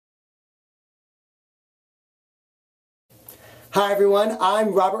Hi everyone,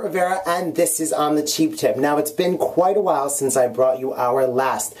 I'm Robert Rivera and this is On the Cheap Tip. Now it's been quite a while since I brought you our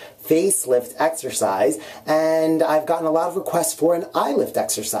last facelift exercise, and I've gotten a lot of requests for an eye lift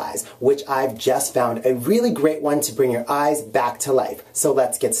exercise, which I've just found a really great one to bring your eyes back to life. So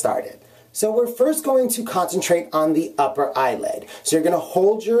let's get started. So we're first going to concentrate on the upper eyelid. So you're going to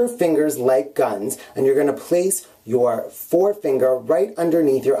hold your fingers like guns and you're going to place your forefinger right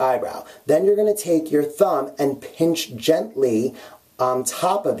underneath your eyebrow. Then you're going to take your thumb and pinch gently on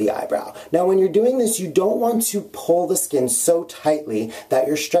top of the eyebrow. Now when you're doing this, you don't want to pull the skin so tightly that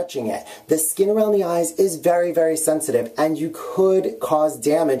you're stretching it. The skin around the eyes is very, very sensitive and you could cause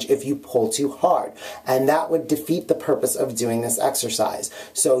damage if you pull too hard. And that would defeat the purpose of doing this exercise.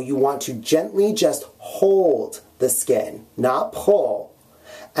 So you want to gently just hold the skin, not pull.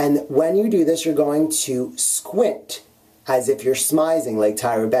 And when you do this, you're going to squint as if you're smizing, like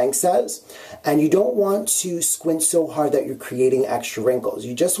Tyra Banks says. And you don't want to squint so hard that you're creating extra wrinkles.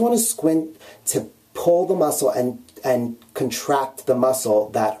 You just want to squint to pull the muscle and contract the muscle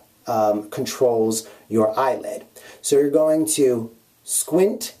that controls your eyelid. So you're going to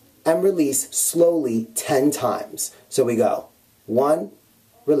squint and release slowly 10 times. So we go 1,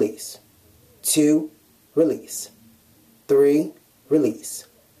 release, 2, release, 3, release,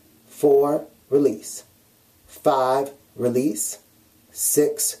 4, release, 5, release,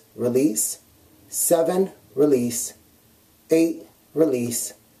 6, release, 7, release, 8,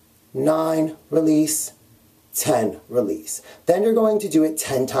 release, 9, release, 10, release. Then you're going to do it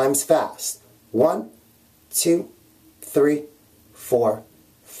 10 times fast. 1, 2, 3, 4,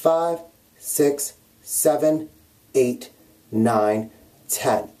 5, 6, 7, 8, 9,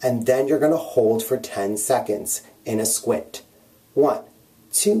 10. And then you're going to hold for 10 seconds in a squint. 1,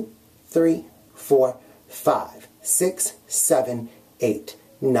 2, 3, 4, 5, 6, 7, 8,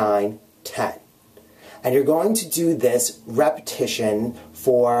 9, 10. And you're going to do this repetition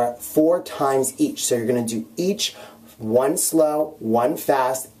for 4 times each. So you're going to do each 1 slow, 1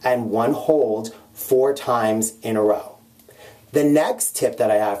 fast, and 1 hold 4 times in a row. The next tip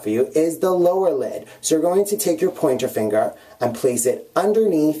that I have for you is the lower lid. So you're going to take your pointer finger and place it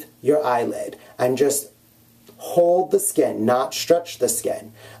underneath your eyelid and just hold the skin, not stretch the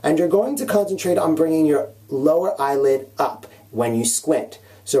skin. And you're going to concentrate on bringing your lower eyelid up when you squint.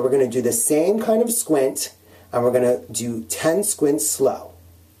 So we're going to do the same kind of squint, and we're going to do 10 squints slow.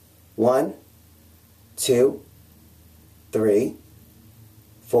 1, 2, 3,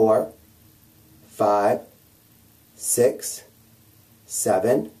 4, 5, 6,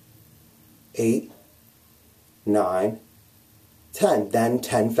 7, 8, 9, 10. Then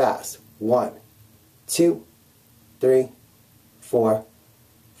 10 fast. 1, 2, 3, 4,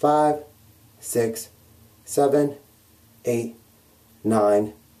 5, 6, 7, 8,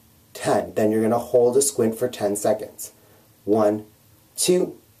 9, 10. Then you're going to hold a squint for 10 seconds. 1,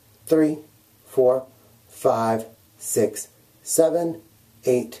 2, 3, 4, 5, 6, 7,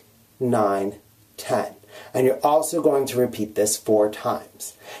 8, 9, 10. And you're also going to repeat this 4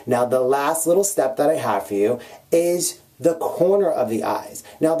 times. Now the last little step that I have for you is the corner of the eyes.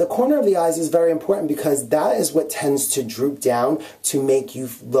 Now the corner of the eyes is very important because that is what tends to droop down to make you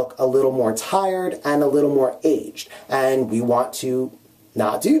look a little more tired and a little more aged. And we want to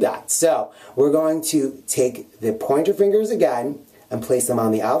not do that. So we're going to take the pointer fingers again and place them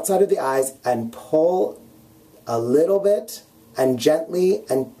on the outside of the eyes and pull a little bit and gently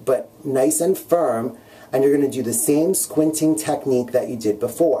but nice and firm. And you're going to do the same squinting technique that you did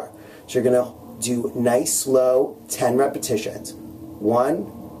before. So you're going to do nice, slow, 10 repetitions.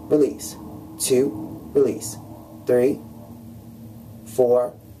 1, release. 2, release. 3,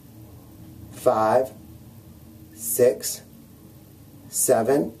 4, 5, 6,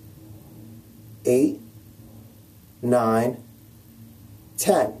 7, 8, 9,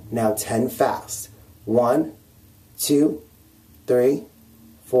 10. Now 10 fast. 1, 2, 3,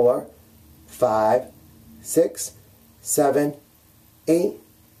 4, 5, 6, 7, 8,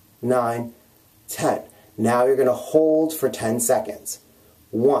 9, 10. Now you're going to hold for 10 seconds.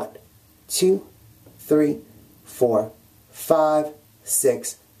 1, 2, 3, 4, 5,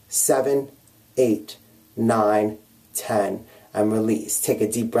 6, 7, 8, 9, 10. And release. Take a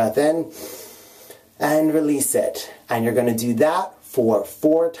deep breath in and release it. And you're going to do that for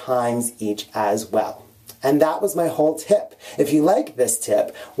 4 times each as well. And that was my whole tip. If you like this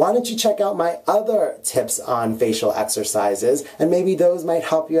tip, why don't you check out my other tips on facial exercises, and maybe those might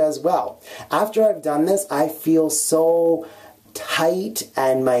help you as well. After I've done this, I feel so tight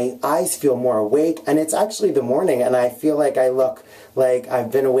and my eyes feel more awake, and it's actually the morning and I feel like I look like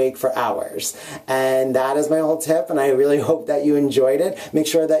I've been awake for hours. And that is my whole tip, and I really hope that you enjoyed it. Make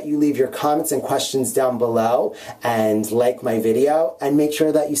sure that you leave your comments and questions down below, and like my video, and make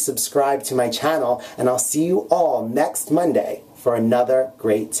sure that you subscribe to my channel, and I'll see you all next Monday for another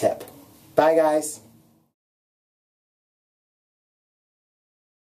great tip. Bye guys!